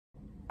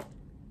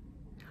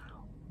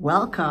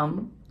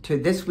Welcome to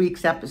this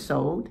week's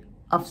episode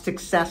of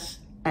Success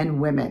and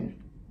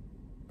Women.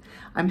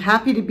 I'm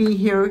happy to be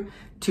here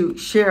to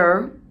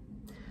share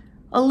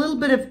a little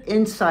bit of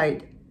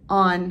insight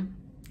on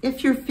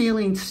if you're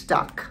feeling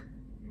stuck.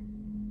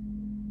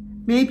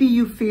 Maybe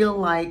you feel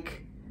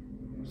like,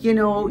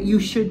 you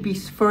should be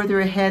further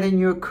ahead in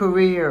your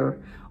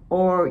career,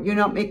 or you're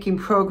not making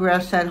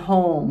progress at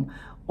home,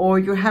 or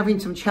you're having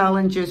some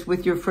challenges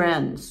with your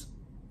friends.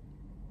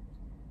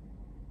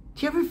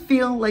 Do you ever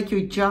feel like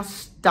you're just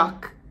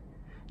stuck?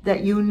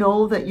 That you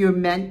know that you're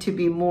meant to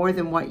be more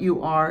than what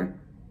you are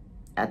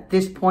at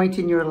this point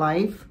in your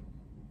life?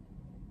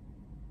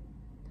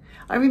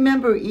 I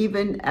remember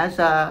even as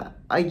a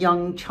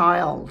young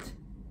child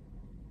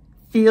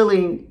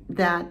feeling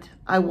that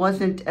I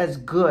wasn't as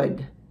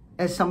good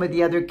as some of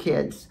the other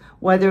kids,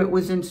 whether it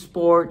was in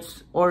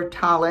sports or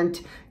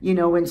talent,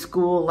 in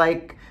school,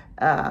 like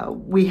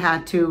we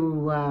had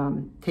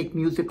to take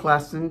music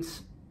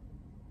lessons.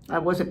 I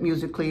wasn't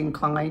musically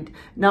inclined,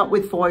 not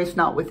with voice,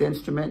 not with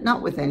instrument,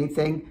 not with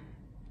anything.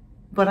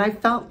 But I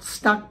felt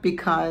stuck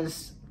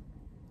because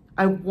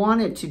I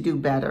wanted to do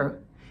better.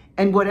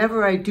 And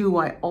whatever I do,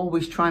 I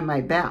always try my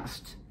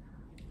best.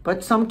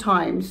 But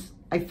sometimes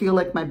I feel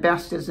like my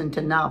best isn't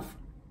enough.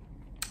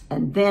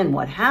 And then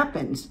what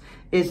happens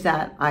is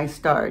that I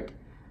start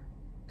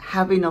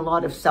having a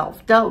lot of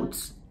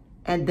self-doubts,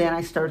 and then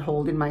I start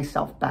holding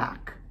myself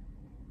back.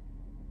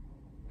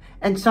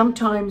 And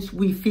sometimes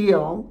we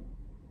feel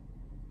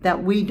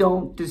that we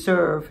don't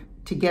deserve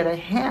to get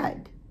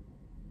ahead.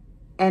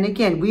 And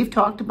again, we've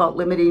talked about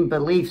limiting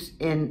beliefs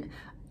in,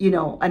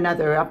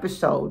 another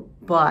episode,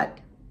 but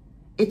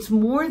it's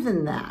more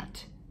than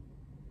that.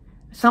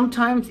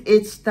 Sometimes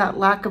it's that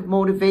lack of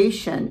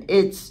motivation.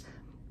 It's,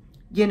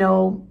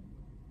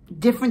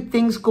 different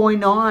things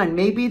going on.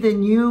 Maybe the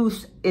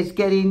news is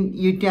getting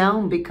you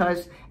down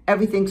because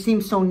everything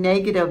seems so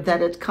negative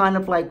that it's kind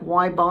of like,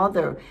 why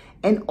bother?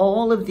 And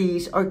all of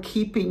these are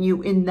keeping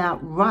you in that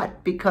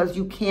rut because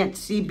you can't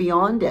see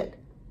beyond it.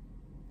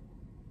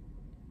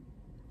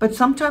 But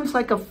sometimes,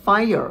 like a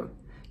fire,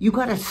 you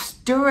got to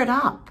stir it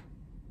up.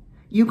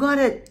 You got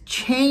to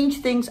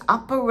change things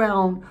up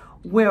around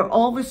where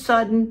all of a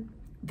sudden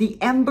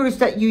the embers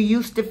that you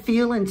used to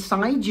feel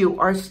inside you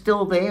are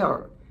still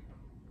there.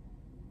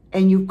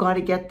 And you've got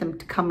to get them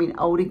coming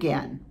out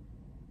again.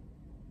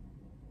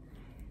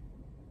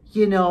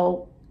 There's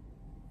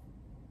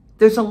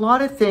a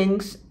lot of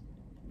things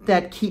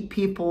that keep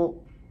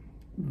people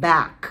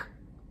back,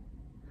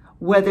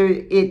 whether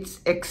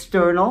it's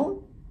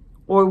external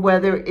or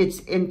whether it's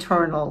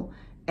internal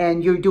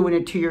and you're doing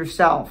it to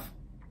yourself.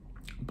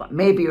 But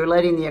maybe you're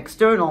letting the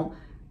external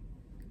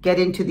get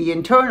into the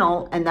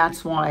internal, and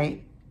that's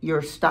why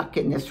you're stuck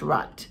in this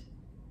rut.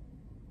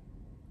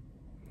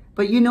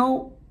 But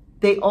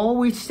they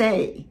always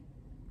say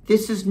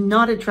this is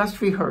not a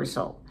dress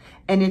rehearsal,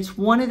 and it's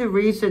one of the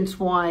reasons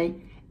why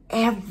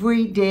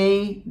every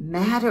day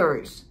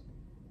matters.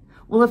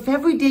 Well, if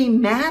every day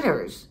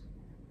matters,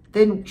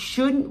 then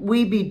shouldn't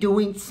we be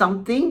doing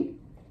something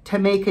to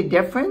make a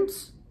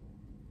difference?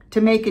 To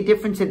make a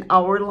difference in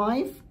our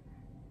life,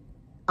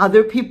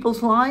 other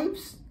people's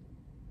lives?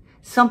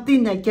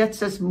 Something that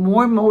gets us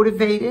more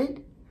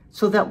motivated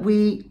so that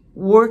we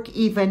work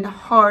even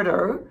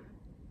harder,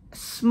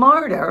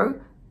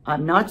 smarter.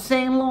 I'm not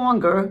saying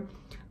longer.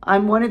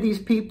 I'm one of these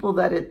people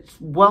that it's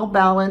well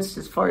balanced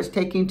as far as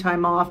taking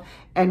time off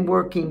and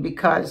working,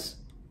 because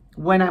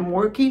when I'm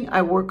working,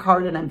 I work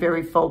hard and I'm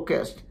very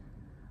focused.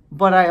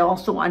 But I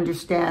also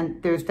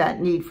understand there's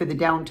that need for the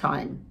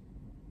downtime.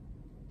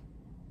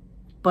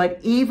 But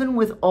even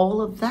with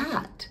all of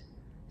that,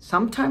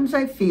 sometimes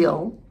I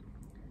feel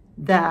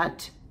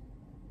that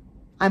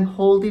I'm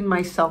holding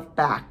myself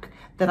back,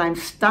 that I'm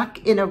stuck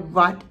in a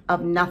rut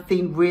of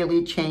nothing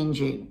really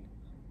changing.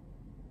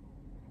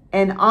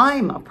 And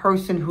I'm a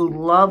person who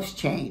loves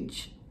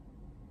change.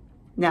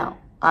 Now,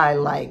 I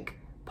like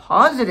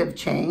positive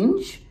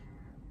change.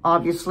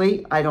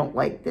 Obviously, I don't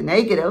like the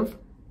negative.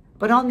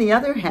 But on the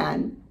other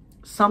hand,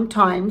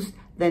 sometimes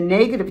the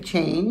negative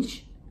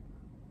change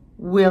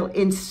will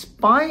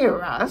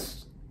inspire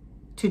us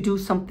to do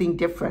something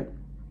different.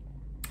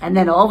 And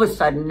then all of a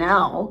sudden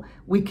now,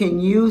 we can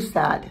use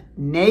that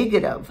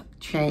negative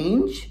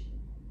change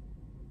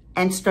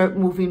and start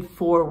moving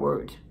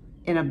forward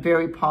in a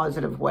very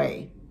positive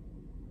way.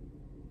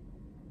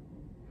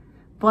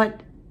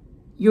 But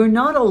you're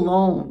not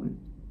alone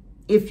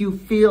if you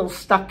feel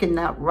stuck in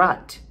that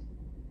rut.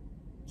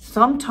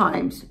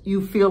 Sometimes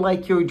you feel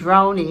like you're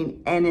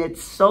drowning and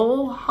it's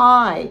so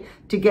high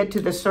to get to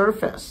the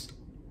surface,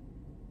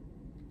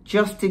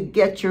 just to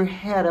get your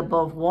head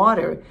above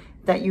water,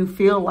 that you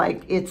feel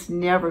like it's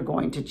never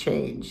going to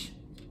change.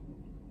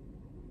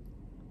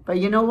 But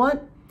you know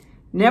what?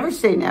 Never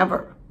say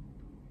never,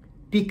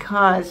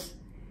 because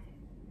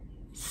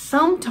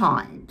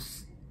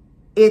sometimes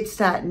it's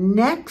that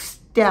next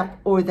step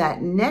or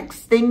that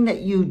next thing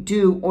that you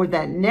do or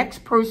that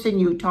next person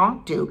you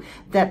talk to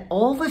that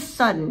all of a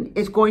sudden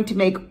is going to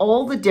make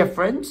all the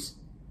difference,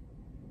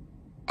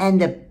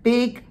 and the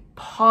big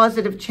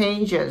positive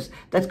changes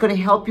that's going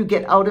to help you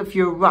get out of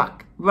your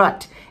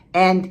rut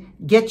and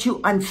get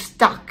you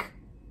unstuck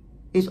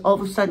is all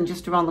of a sudden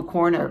just around the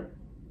corner.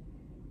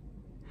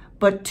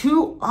 But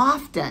too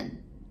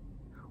often,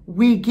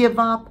 we give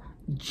up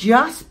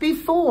just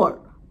before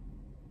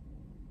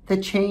the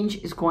change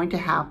is going to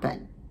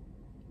happen.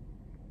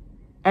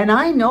 And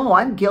I know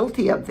I'm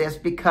guilty of this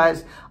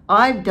because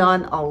I've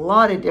done a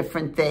lot of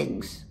different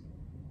things.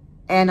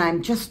 And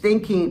I'm just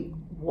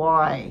thinking,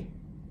 why?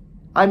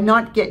 I'm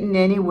not getting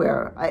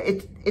anywhere.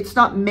 It's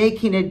not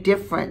making a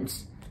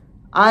difference.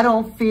 I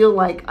don't feel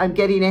like I'm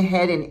getting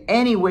ahead in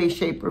any way,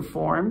 shape, or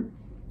form.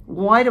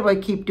 Why do I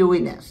keep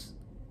doing this?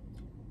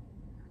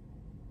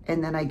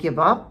 And then I give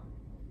up.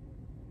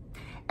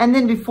 And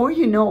then before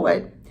you know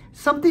it,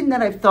 something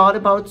that I've thought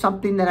about,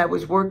 something that I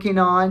was working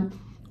on,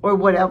 or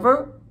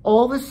whatever,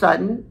 all of a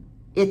sudden,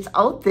 it's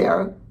out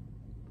there,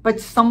 but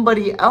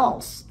somebody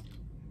else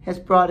has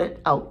brought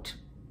it out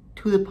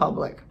to the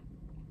public.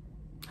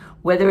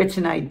 Whether it's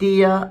an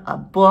idea, a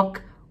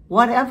book,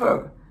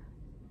 whatever.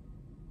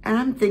 And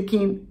I'm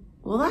thinking,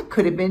 well, that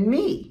could have been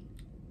me.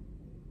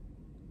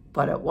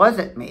 But it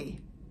wasn't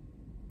me,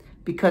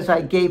 because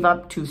I gave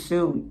up too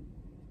soon.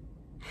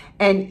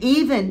 And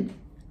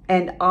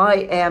I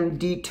am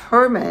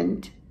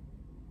determined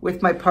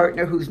with my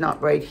partner, who's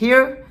not right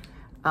here,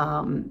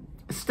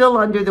 still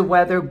under the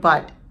weather,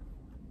 but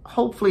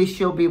hopefully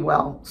she'll be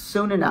well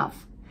soon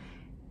enough.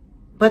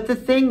 But the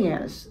thing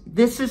is,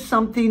 this is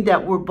something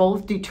that we're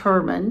both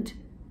determined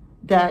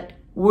that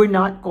we're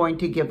not going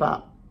to give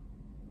up.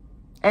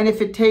 And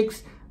if it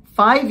takes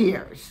 5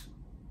 years,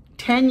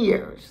 10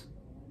 years,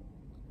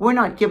 we're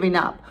not giving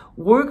up.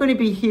 We're going to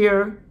be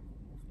here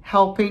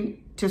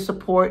helping to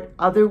support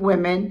other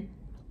women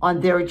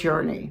on their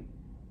journey.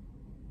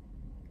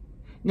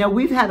 Now,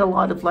 we've had a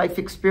lot of life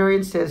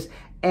experiences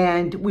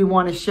and we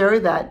want to share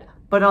that.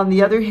 But on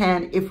the other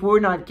hand, if we're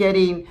not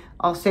getting,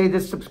 I'll say, the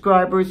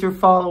subscribers or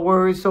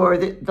followers or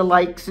the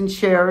likes and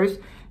shares,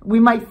 we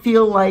might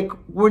feel like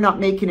we're not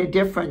making a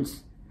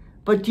difference.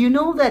 But do you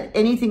know that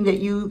anything that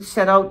you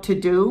set out to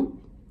do,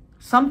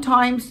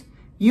 sometimes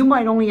you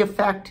might only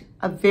affect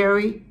a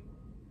very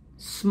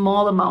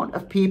small amount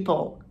of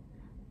people.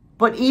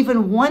 But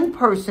even one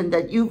person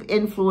that you've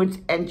influenced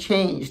and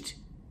changed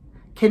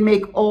can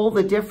make all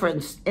the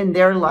difference in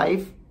their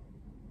life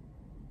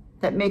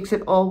that makes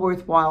it all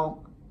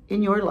worthwhile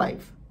in your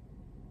life.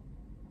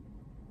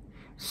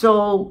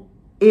 So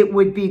it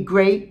would be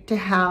great to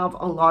have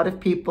a lot of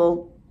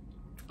people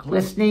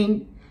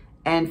listening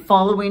and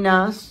following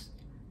us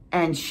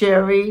and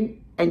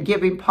sharing and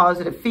giving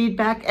positive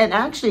feedback and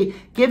actually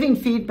giving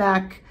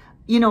feedback,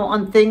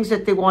 on things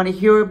that they want to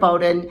hear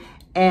about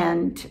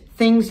and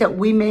things that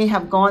we may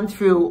have gone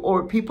through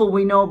or people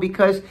we know,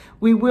 because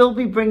we will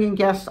be bringing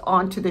guests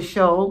onto the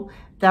show.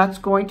 That's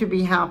going to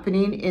be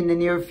happening in the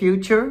near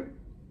future.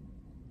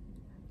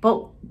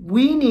 But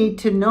we need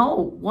to know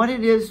what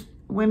it is,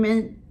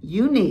 women,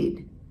 you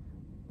need.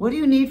 What do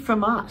you need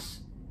from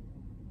us?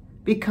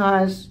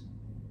 Because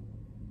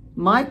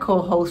my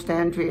co-host,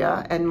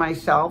 Andrea, and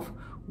myself,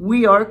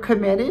 we are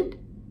committed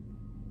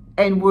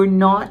and we're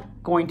not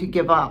going to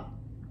give up.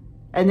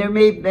 And there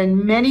may have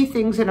been many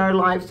things in our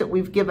lives that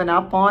we've given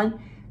up on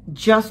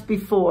just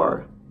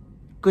before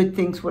good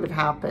things would have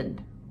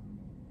happened.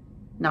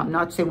 Now, I'm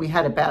not saying we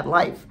had a bad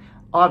life.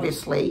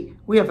 Obviously,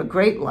 we have a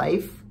great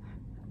life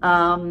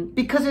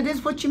because it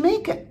is what you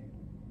make it.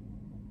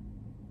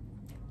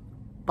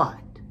 But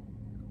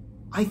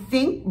I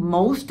think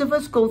most of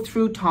us go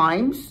through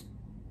times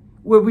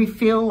where we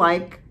feel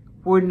like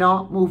we're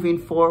not moving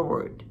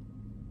forward.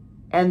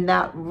 And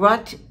that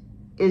rut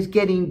is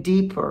getting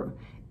deeper.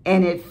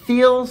 And it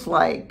feels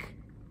like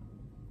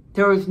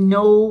there is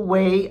no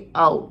way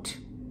out.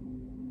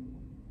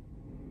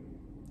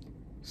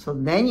 So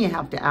then you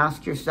have to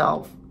ask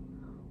yourself,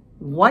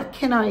 what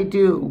can I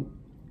do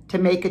to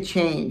make a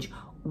change?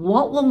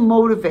 What will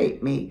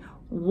motivate me?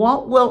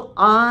 What will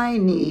I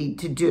need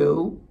to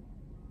do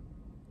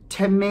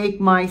to make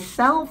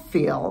myself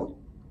feel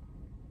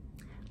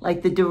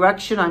like the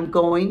direction I'm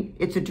going,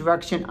 it's a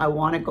direction I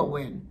want to go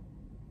in?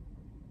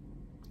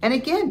 And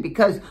again,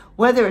 because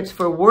whether it's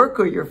for work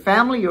or your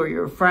family or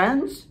your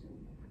friends,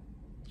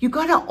 you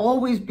got to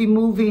always be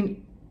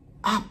moving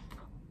up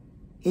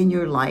in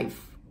your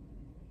life.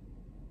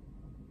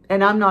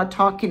 And I'm not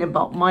talking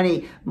about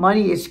money.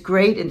 Money is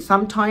great, and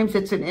sometimes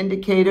it's an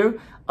indicator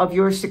of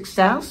your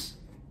success,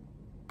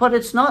 but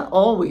it's not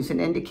always an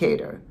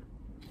indicator.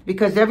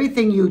 Because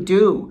everything you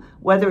do,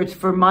 whether it's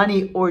for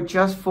money or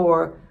just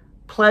for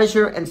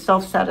pleasure and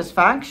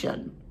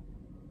self-satisfaction,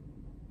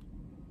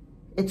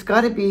 it's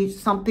got to be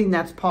something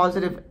that's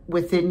positive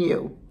within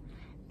you.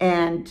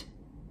 And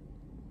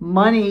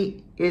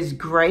money is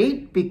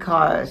great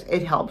because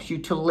it helps you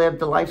to live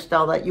the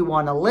lifestyle that you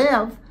want to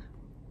live,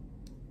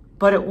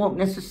 but it won't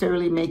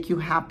necessarily make you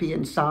happy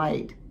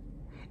inside.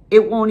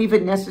 It won't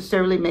even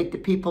necessarily make the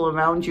people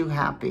around you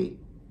happy,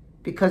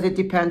 because it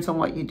depends on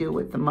what you do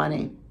with the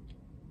money.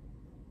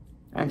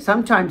 And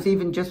sometimes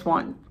even just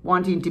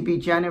wanting to be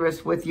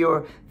generous with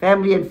your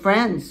family and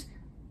friends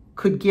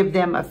could give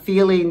them a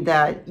feeling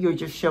that you're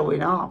just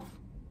showing off.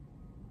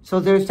 So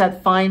there's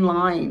that fine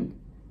line.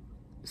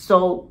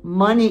 So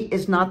money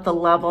is not the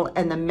level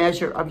and the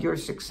measure of your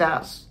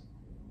success.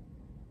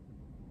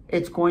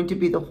 It's going to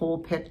be the whole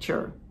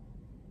picture.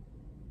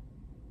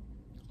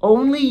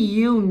 Only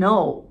you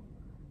know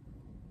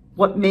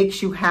what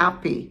makes you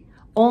happy.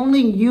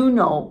 Only you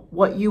know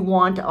what you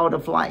want out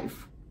of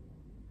life.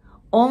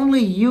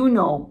 Only you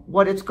know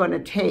what it's going to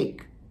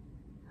take.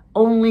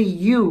 Only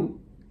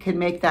you can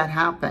make that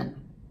happen.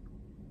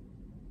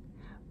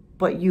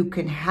 But you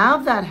can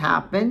have that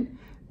happen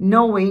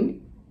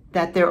knowing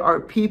that there are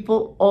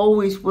people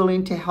always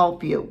willing to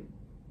help you,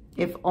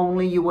 if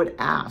only you would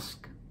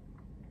ask.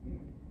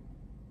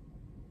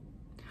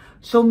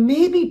 So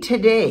maybe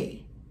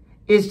today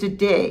is the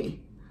day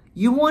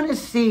you want to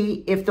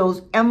see if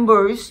those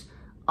embers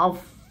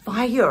of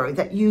fire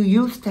that you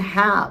used to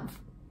have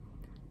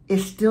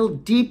is still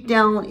deep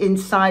down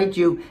inside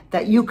you,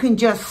 that you can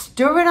just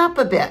stir it up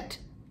a bit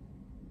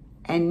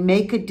and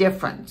make a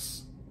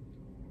difference.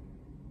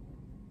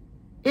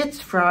 It's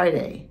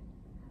Friday.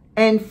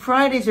 And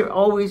Fridays are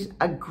always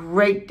a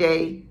great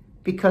day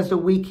because the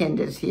weekend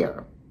is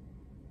here.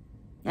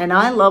 And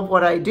I love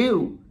what I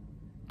do,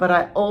 but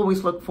I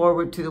always look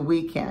forward to the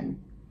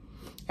weekend.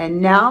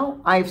 And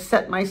now I've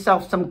set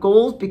myself some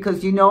goals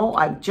because, you know,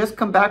 I've just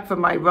come back from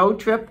my road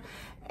trip.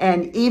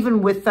 And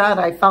even with that,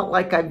 I felt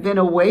like I've been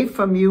away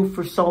from you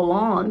for so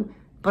long,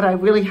 but I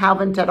really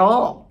haven't at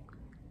all.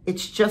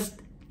 It's just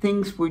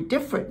things were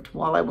different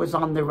while I was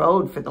on the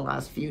road for the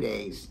last few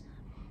days.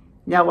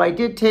 Now, I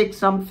did take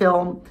some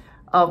film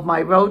of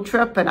my road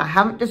trip, and I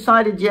haven't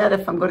decided yet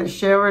if I'm going to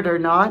share it or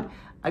not.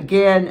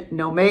 Again,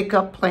 no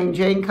makeup, plain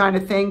Jane kind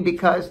of thing,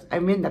 because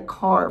I'm in the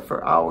car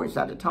for hours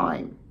at a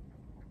time.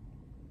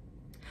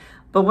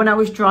 But when I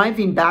was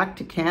driving back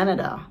to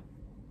Canada,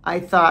 I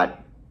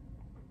thought,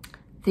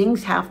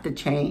 things have to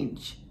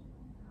change.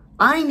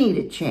 I need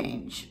a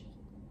change.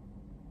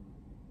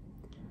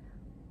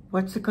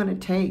 What's it going to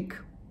take?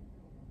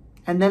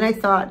 And then I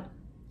thought,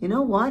 you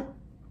know what?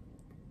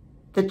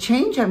 The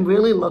change I'm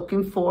really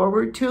looking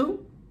forward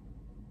to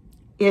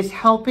is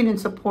helping and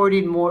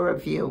supporting more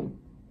of you.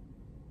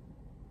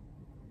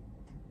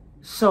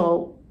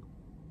 So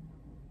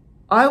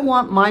I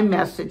want my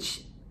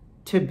message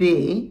to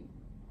be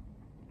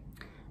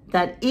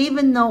that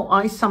even though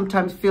I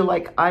sometimes feel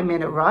like I'm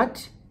in a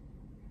rut,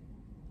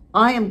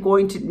 I am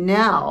going to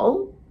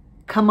now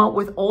come up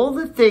with all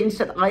the things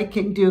that I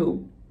can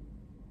do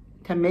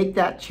to make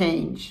that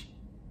change,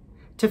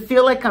 to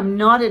feel like I'm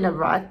not in a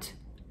rut.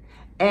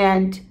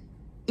 And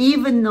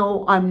even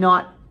though I'm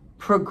not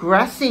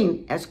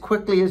progressing as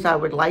quickly as I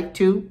would like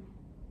to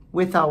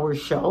with our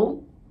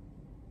show,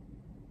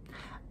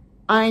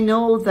 I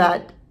know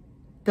that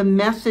the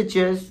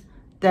messages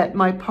that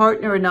my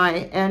partner and I,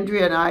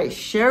 Andrea and I,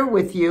 share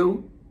with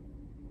you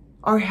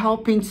are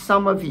helping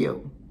some of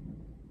you.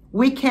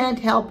 We can't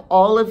help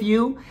all of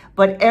you,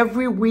 but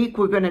every week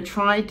we're going to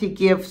try to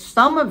give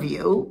some of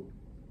you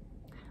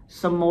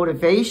some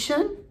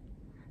motivation,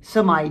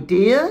 some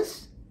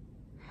ideas,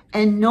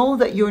 and know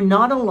that you're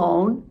not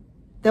alone,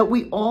 that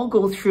we all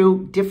go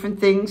through different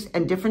things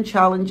and different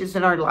challenges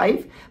in our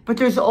life, but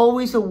there's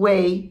always a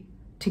way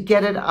to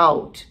get it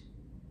out.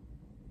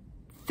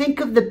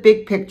 Think of the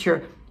big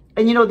picture.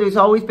 And you know, there's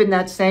always been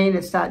that saying,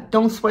 it's that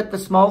don't sweat the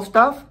small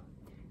stuff.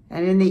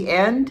 And in the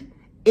end,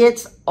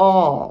 it's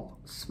all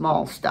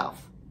small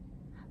stuff.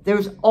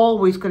 There's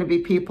always going to be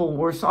people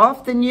worse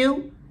off than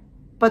you,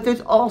 but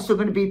there's also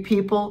going to be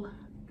people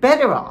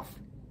better off.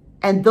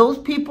 And those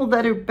people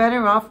that are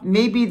better off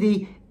may be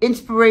the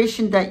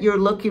inspiration that you're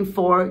looking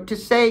for to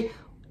say,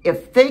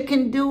 if they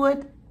can do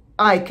it,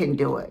 I can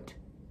do it.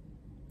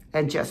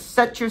 And just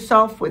set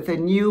yourself with a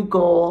new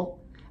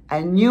goal,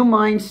 a new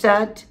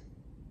mindset,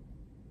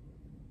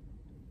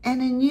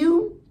 and a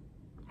new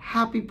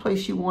happy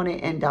place you want to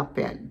end up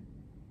in.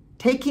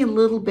 Taking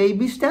little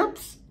baby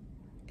steps,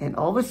 and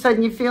all of a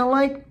sudden you feel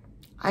like,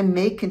 I'm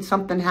making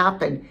something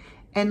happen.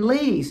 And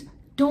ladies,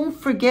 don't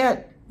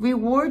forget,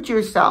 reward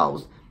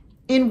yourselves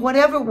in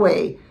whatever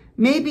way.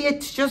 Maybe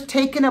it's just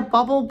taking a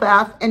bubble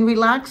bath and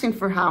relaxing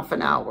for half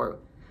an hour.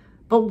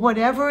 But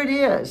whatever it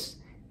is,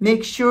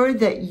 make sure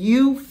that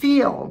you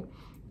feel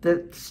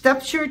the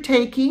steps you're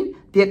taking,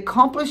 the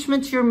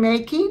accomplishments you're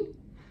making,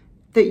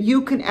 that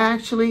you can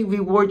actually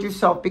reward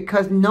yourself,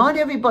 because not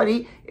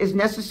everybody is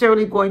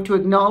necessarily going to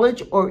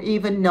acknowledge or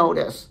even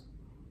notice.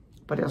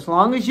 But as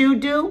long as you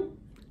do,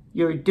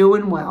 you're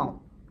doing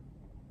well.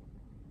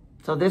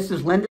 So this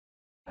is Linda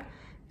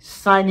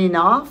signing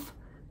off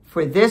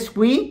for this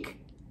week.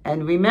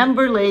 And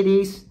remember,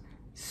 ladies,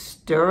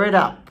 stir it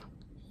up.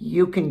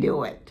 You can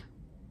do it.